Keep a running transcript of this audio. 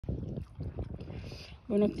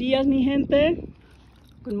Buenos días, mi gente.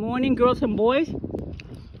 Good morning, girls and boys.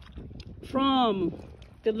 From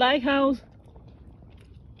the lighthouse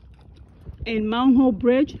in Mount Hope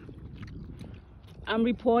Bridge, I'm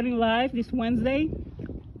reporting live this Wednesday,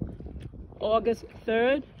 August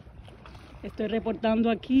 3rd. Estoy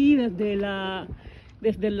reportando aquí desde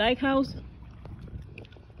el lighthouse.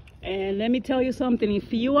 And let me tell you something,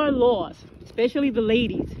 if you are lost, especially the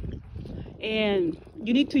ladies, and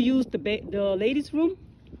you need to use the ladies' room,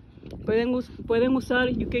 pueden usar,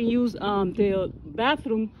 you can use the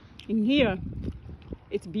bathroom in here.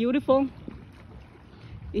 It's beautiful.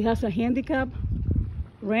 It has a handicap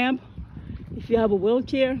ramp. If you have a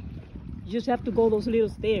wheelchair, you just have to go those little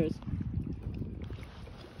stairs.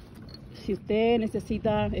 Si usted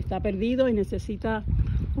está perdido y necesita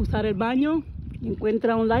usar el baño,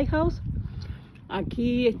 encuentra un lighthouse,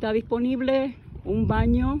 aquí está disponible un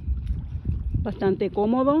baño bastante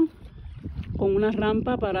cómodo con una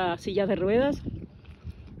rampa para sillas de ruedas.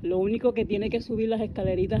 Lo único que tiene que subir las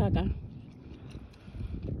escaleritas acá.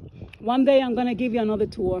 One day I'm gonna give you another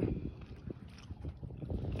tour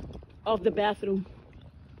of the bathroom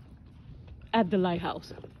at the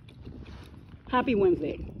lighthouse. Happy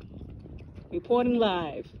Wednesday. Reporting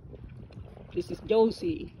live. This is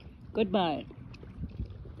Josie. Goodbye.